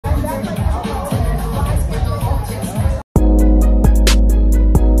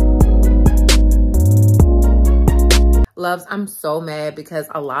Loves, I'm so mad because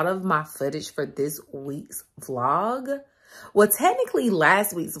a lot of my footage for this week's vlog, well, technically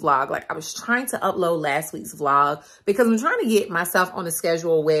last week's vlog, like I was trying to upload last week's vlog because I'm trying to get myself on a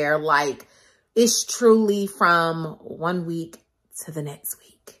schedule where like it's truly from one week to the next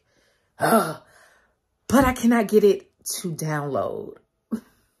week. Ugh. But I cannot get it to download.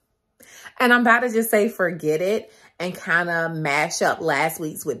 And I'm about to just say forget it and kind of mash up last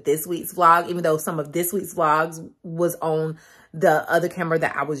week's with this week's vlog, even though some of this week's vlogs was on the other camera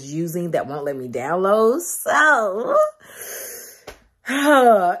that I was using that won't let me download. So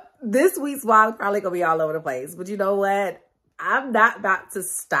this week's vlog probably gonna be all over the place. But you know what? I'm not about to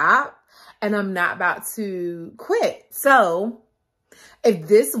stop and I'm not about to quit. So if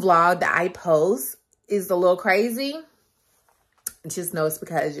this vlog that I post is a little crazy, just know it's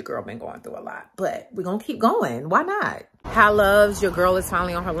because your girl been going through a lot, but we're gonna keep going. Why not? Hi loves, your girl is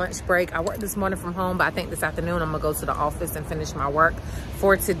finally on her lunch break. I worked this morning from home, but I think this afternoon I'm gonna go to the office and finish my work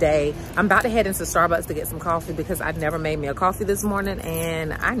for today. I'm about to head into Starbucks to get some coffee because I never made me a coffee this morning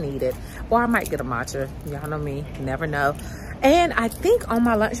and I need it. Or I might get a matcha. Y'all know me, never know. And I think on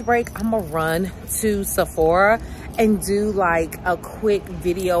my lunch break, I'm gonna run to Sephora and do like a quick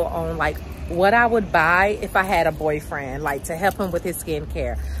video on like what I would buy if I had a boyfriend, like to help him with his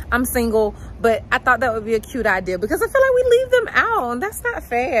skincare. I'm single, but I thought that would be a cute idea because I feel like we leave them out and that's not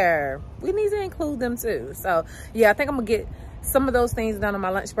fair. We need to include them too. So yeah, I think I'm gonna get some of those things done on my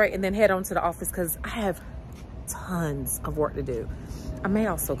lunch break and then head on to the office because I have tons of work to do. I may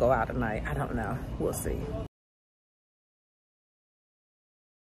also go out tonight. I don't know. We'll see.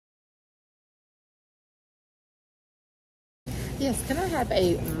 Yes, can I have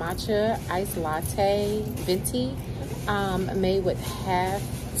a matcha iced latte venti made with half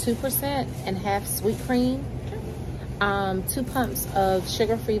 2% and half sweet cream, 2 pumps of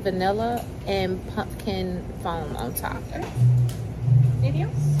sugar-free vanilla and pumpkin foam on top. Anything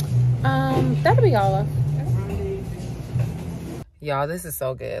else? That'll be all. Y'all, this is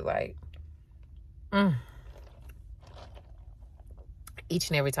so good. Like, each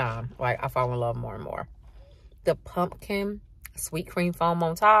and every time, like I fall in love more and more. The pumpkin sweet cream foam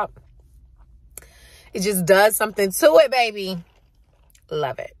on top, it just does something to it, baby.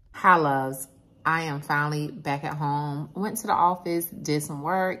 Love it. Hi loves, I am finally back at home. Went to the office, did some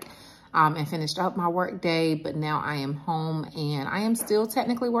work and finished up my work day, but now I am home and I am still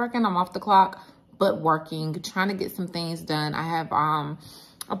technically working. I'm off the clock, but working, trying to get some things done. I have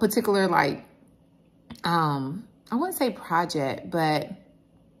a particular like I wouldn't say project, but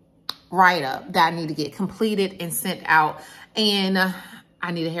write-up that I need to get completed and sent out. And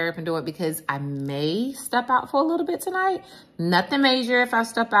I need to hurry up and do it because I may step out for a little bit tonight. Nothing major if I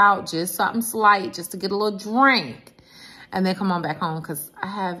step out, just something slight, just to get a little drink. And then come on back home because I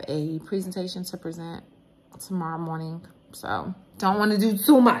have a presentation to present tomorrow morning. So don't want to do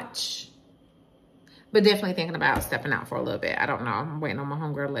too much. But definitely thinking about stepping out for a little bit. I don't know. I'm waiting on my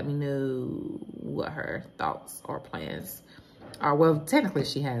homegirl to let me know what her thoughts or plans are. Well, technically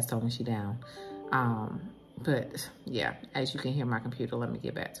she has told me she down. But yeah, as you can hear my computer, let me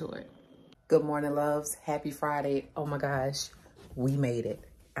get back to it. Good morning, loves. Happy Friday. Oh my gosh, we made it.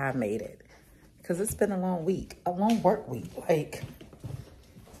 I made it. Because it's been a long week, a long work week. Like,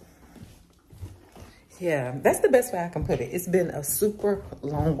 yeah, that's the best way I can put it. It's been a super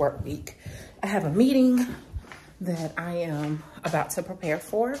long work week. I have a meeting that I am about to prepare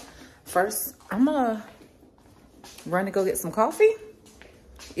for. First, I'm gonna run to go get some coffee.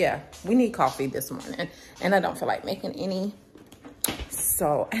 Yeah, we need coffee this morning and I don't feel like making any.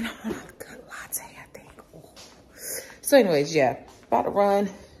 So, and I want a good latte, I think. Ooh. So anyways, yeah, about to run,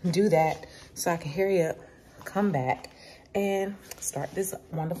 do that so I can hurry up, come back and start this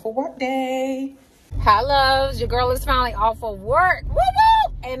wonderful work day. Hi loves, your girl is finally off of work. Woo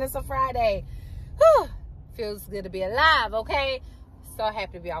woo! And it's a Friday. Whew. Feels good to be alive, okay? So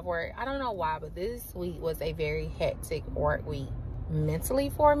happy to be off work. I don't know why, but this week was a very hectic work week mentally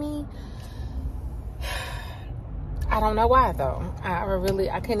for me. I don't know why though.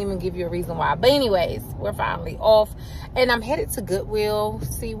 I can't even give you a reason why. But anyways, we're finally off and I'm headed to Goodwill,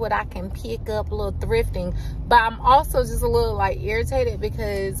 see what I can pick up, a little thrifting. But I'm also just a little like irritated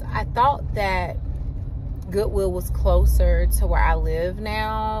because I thought that Goodwill was closer to where I live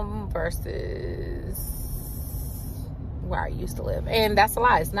now versus where I used to live. And that's a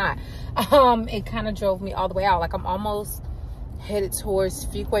lie, it's not. It kind of drove me all the way out. Like I'm almost headed towards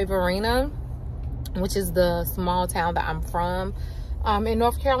Fuquay-Varina, which is the small town that I'm from in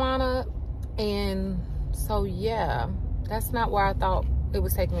North Carolina. And so yeah, that's not where I thought it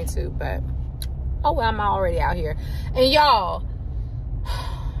was taking me to, but oh well, I'm already out here. And y'all,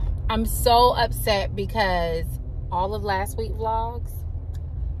 I'm so upset because all of last week's vlogs,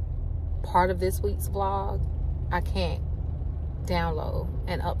 part of this week's vlog, I can't download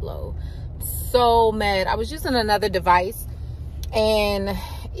and upload. So mad. I was using another device and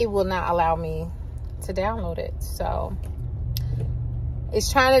it will not allow me to download it. So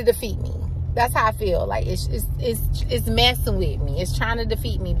it's trying to defeat me. That's how I feel. Like it's messing with me. It's trying to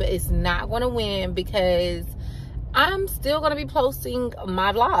defeat me, but it's not going to win because I'm still going to be posting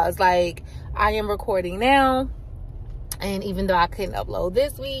my vlogs. Like, I am recording now, and even though I couldn't upload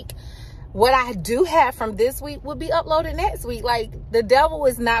this week, what I do have from this week will be uploaded next week. Like, the devil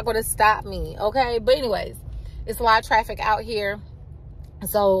is not going to stop me, okay? But anyways, it's a lot of traffic out here,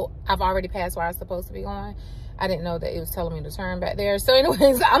 so I've already passed where I was supposed to be going. I didn't know that it was telling me to turn back there. So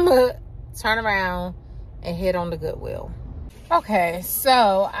anyways, I'm going to turn around and head on to Goodwill. Okay,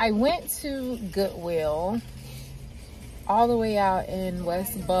 so I went to Goodwill all the way out in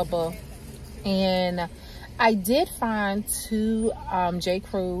West Bubba, and I did find two J.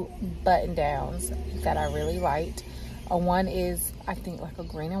 Crew button downs that I really liked. One is, I think, like a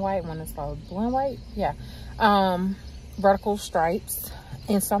green and white. One is called blue and white. Yeah. Vertical stripes.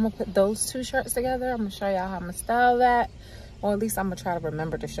 And so I'm gonna put those two shirts together. I'm gonna show y'all how I'm gonna style that, or at least I'm gonna try to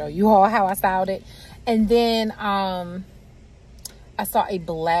remember to show you all how I styled it. And then I saw a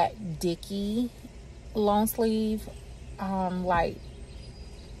black Dickie long sleeve. Like,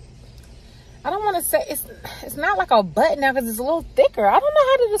 I don't want to say it's not like a button now because it's a little thicker. I don't know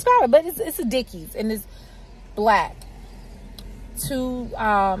how to describe it, but it's a Dickies and it's black. Two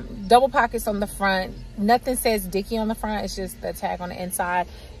double pockets on the front. Nothing says Dickie on the front. It's just the tag on the inside.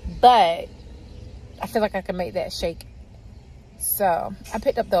 But I feel like I can make that shake. So I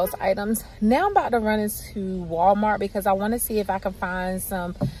picked up those items. Now I'm about to run into Walmart because I want to see if I can find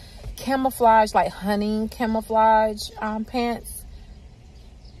some camouflage, like hunting camouflage pants.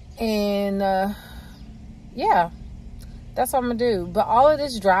 And yeah, that's what I'm gonna do. But all of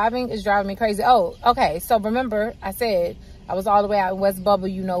this driving is driving me crazy. Oh, okay, so remember I said I was all the way out in West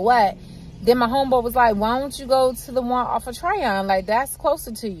Bubba, you know what? Then my homeboy was like, why don't you go to the one off of Tryon? Like, that's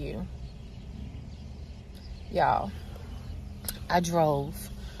closer to you. Y'all, I drove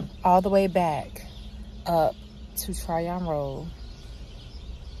all the way back up to Tryon Road.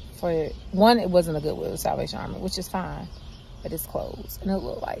 For one, it wasn't a Goodwill, Salvation Army, which is fine, but it's closed. And it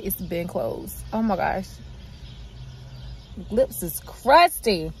looked like it's been closed. Oh my gosh. Lips is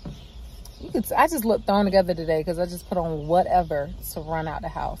crusty. I just looked thrown together today because I just put on whatever to run out the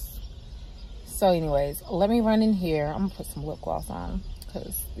house. So anyways, let me run in here. I'm gonna put some lip gloss on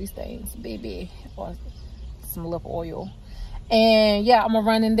because these things, baby, or some lip oil. And yeah, I'm gonna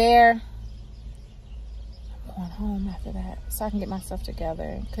run in there. I'm going home after that so I can get my stuff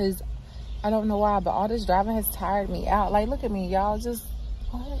together because I don't know why, but all this driving has tired me out. Like, look at me, y'all. Just,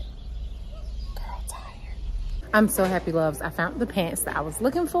 what? Girl, tired. I'm so happy, loves. I found the pants that I was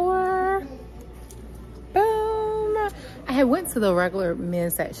looking for. Boom. I had went to the regular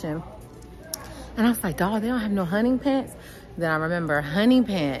men's section and I was like, dog, they don't have no hunting pants. Then I remember hunting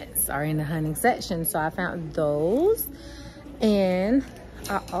pants are in the hunting section. So I found those. And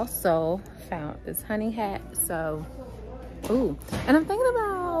I also found this hunting hat. So, ooh. And I'm thinking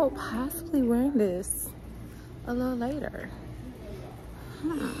about possibly wearing this a little later.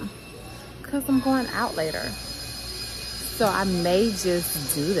 Because I'm going out later. So I may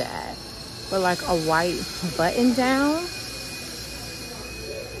just do that. But like a white button down.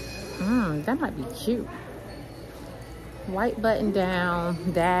 That might be cute. White button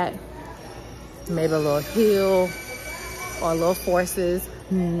down, that, maybe a little heel or a little forces.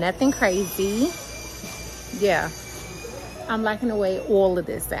 Nothing crazy. Yeah. I'm liking the way all of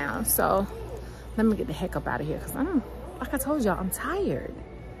this sounds. So let me get the heck up out of here because like I told y'all, I'm tired.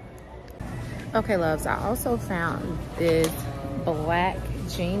 Okay, loves, I also found this black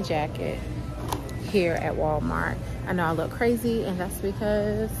jean jacket here at Walmart. I know I look crazy and that's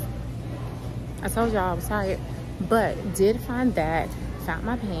because I told y'all I was tired, but did find that, found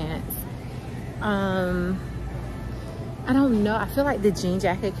my pants. I don't know, I feel like the jean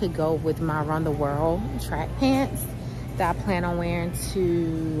jacket could go with my Run the World track pants that I plan on wearing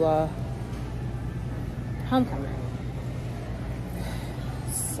to homecoming.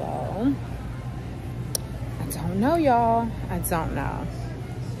 So I don't know, y'all. I don't know.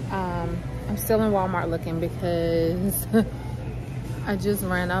 I'm still in Walmart looking because I just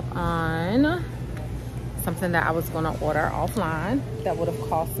ran up on something that I was going to order offline that would have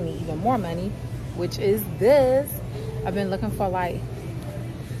cost me even more money, which is this. I've been looking for like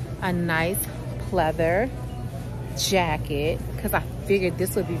a nice pleather jacket because I figured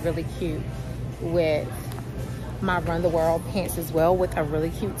this would be really cute with my Run the World pants as well, with a really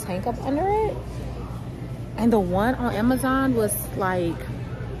cute tank up under it. And the one on Amazon was like,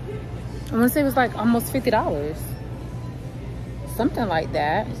 I want to say it was like almost $50. Something like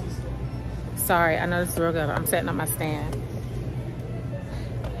that. Sorry, I know this is real good. I'm setting up my stand.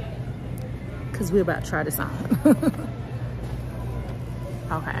 Because we're about to try this on.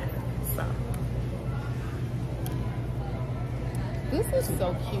 Okay, so. This is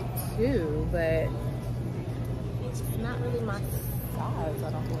so cute too, but it's not really my size, I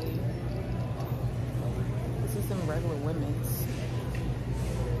don't believe. This is some regular women's.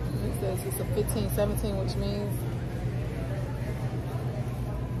 It says it's a 15-17, which means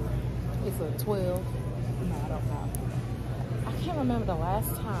it's a 12. No, I don't know. I can't remember the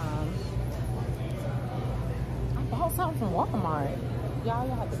last time I bought something from Walmart. Y'all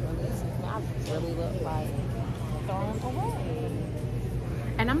have to bring this with me. I really look like thrown away.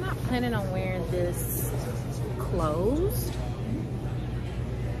 And I'm not planning on wearing this closed.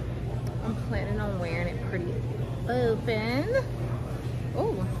 I'm planning on wearing it pretty open.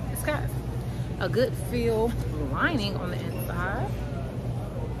 Oh, it's got a good feel lining on the inside.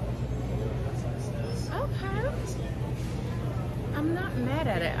 Okay. I'm not mad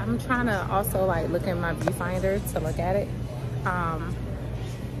at it. I'm trying to also like look at my viewfinder to look at it.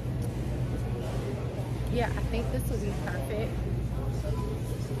 Yeah, I think this would be perfect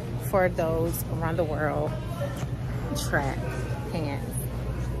for those around the world track pants.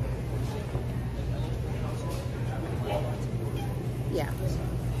 Yeah.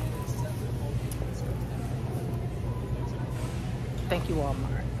 Thank you,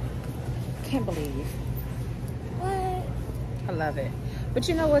 Walmart. Can't believe. What? I love it. But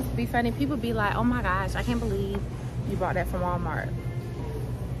you know what's be funny? People be like, oh my gosh, I can't believe you bought that from Walmart.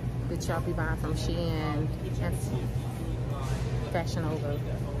 That y'all be buying from Shein and Fashion Nova.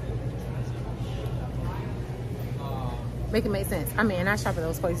 Make it make sense. I mean, I shop at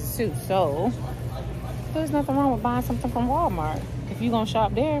those places too, so there's nothing wrong with buying something from Walmart. If you're gonna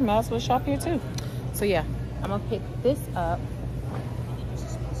shop there, might as well shop here too. So yeah, I'm gonna pick this up.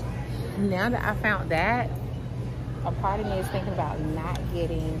 Now that I found that, a part of me is thinking about not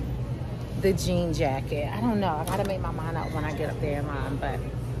getting the jean jacket. I don't know. I gotta make my mind up when I get up there in line, but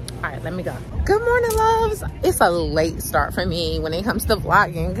all right, let me go. Good morning, loves. It's a late start for me when it comes to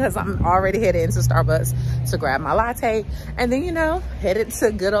vlogging because I'm already headed into Starbucks to grab my latte. And then, you know, headed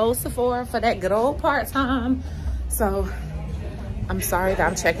to good old Sephora for that good old part-time. So I'm sorry that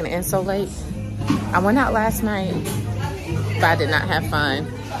I'm checking in so late. I went out last night, but I did not have fun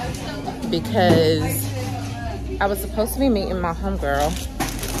because I was supposed to be meeting my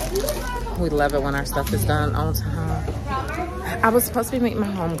homegirl. We love it when our stuff is done on time. I was supposed to be meeting my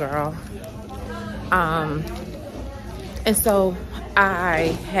homegirl. And so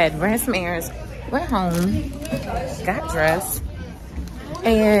I had ran some errands, went home, got dressed,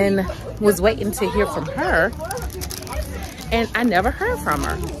 and was waiting to hear from her. And I never heard from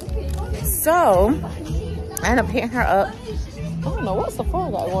her. So I ended up hitting her up. I don't know what Sephora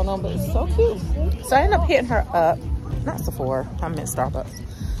got going on, but it's so cute. So I ended up hitting her up. Not Sephora, I meant Starbucks.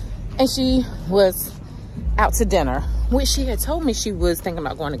 And she was out to dinner, which she had told me she was thinking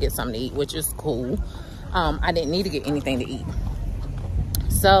about going to get something to eat, which is cool. I didn't need to get anything to eat.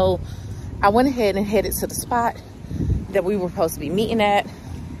 So I went ahead and headed to the spot that we were supposed to be meeting at.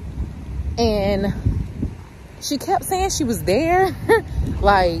 And she kept saying she was there,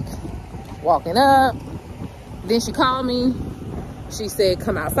 like walking up. Then she called me. She said,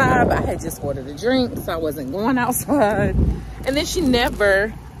 come outside, but I had just ordered a drink, so I wasn't going outside. And then she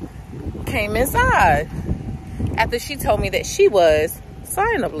never came inside after she told me that she was, so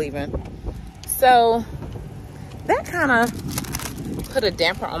I ended up leaving. So that kind of put a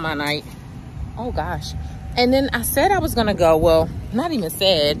damper on my night. Oh gosh. And then I said I was gonna go, well, not even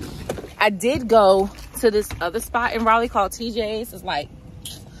said, I did go to this other spot in Raleigh called TJ's. It's like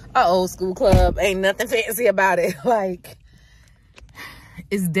an old school club, ain't nothing fancy about it. Like,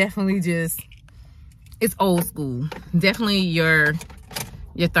 it's definitely just, it's old school. Definitely your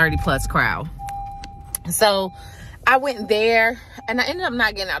 30 plus crowd. So I went there and I ended up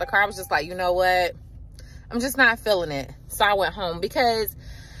not getting out of the car. I was just like, you know what? I'm just not feeling it. So I went home because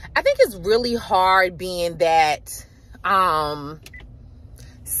I think it's really hard being that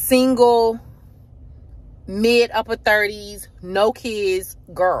single, mid upper 30s, no kids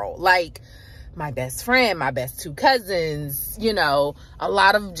girl. Like, my best friend, my best two cousins, you know, a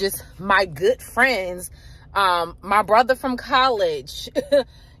lot of just my good friends, my brother from college,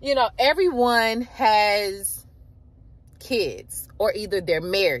 you know, everyone has kids, or either they're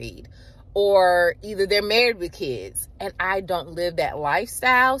married, or either they're married with kids, and I don't live that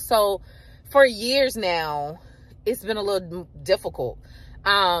lifestyle. So for years now, it's been a little difficult.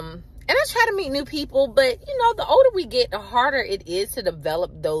 And I try to meet new people, but you know, the older we get, the harder it is to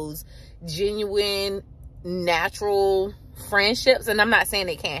develop those genuine, natural friendships. And I'm not saying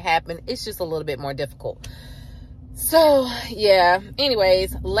it can't happen. It's just a little bit more difficult. So yeah,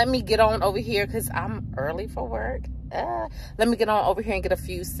 anyways, let me get on over here because I'm early for work. Let me get on over here and get a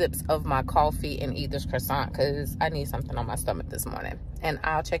few sips of my coffee and eat this croissant because I need something on my stomach this morning. And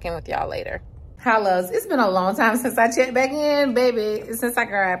I'll check in with y'all later. Hi, loves. It's been a long time since I checked back in, baby. Since I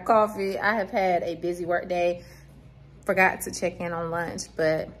grabbed coffee, I have had a busy work day. Forgot to check in on lunch,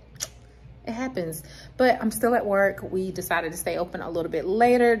 but it happens. But I'm still at work. We decided to stay open a little bit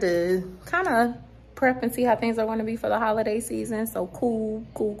later to kind of prep and see how things are going to be for the holiday season. So cool,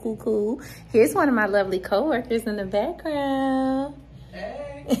 cool, cool, cool. Here's one of my lovely coworkers in the background.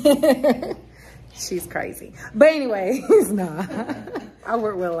 Hey. She's crazy. But anyways, nah. I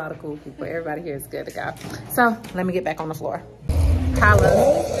work with a lot of cool people. Everybody here is good to go. So let me get back on the floor.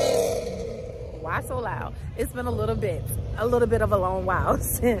 Hello. Why so loud? It's been a little bit of a long while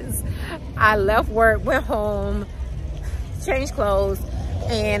since I left work, went home, changed clothes,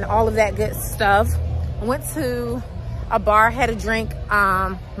 and all of that good stuff. Went to a bar, had a drink.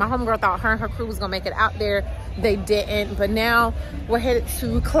 My homegirl thought her and her crew was gonna make it out there. They didn't, but now we're headed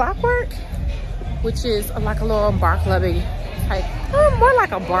to Clockwork, which is like a little bar clubby type, more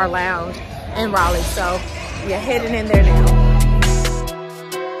like a bar lounge in Raleigh. So we're heading in there now.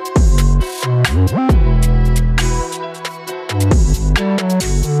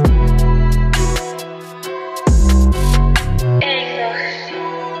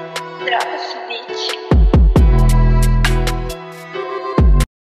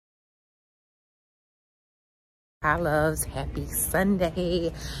 Hi loves, happy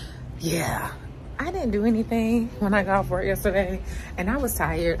Sunday. Yeah, I didn't do anything when I got off work yesterday and I was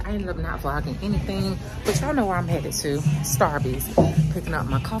tired. I ended up not vlogging anything, but y'all know where I'm headed to, Starbucks. Picking up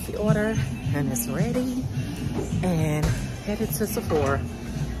my coffee order and it's ready, and headed to Sephora.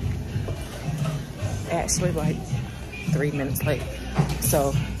 Actually like 3 minutes late.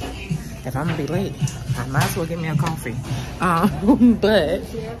 So if I'm gonna be late, I might as well get me a coffee.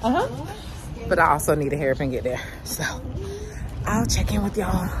 But I also need a hairpin to get there. So I'll check in with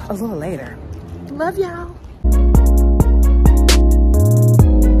y'all a little later. Love y'all.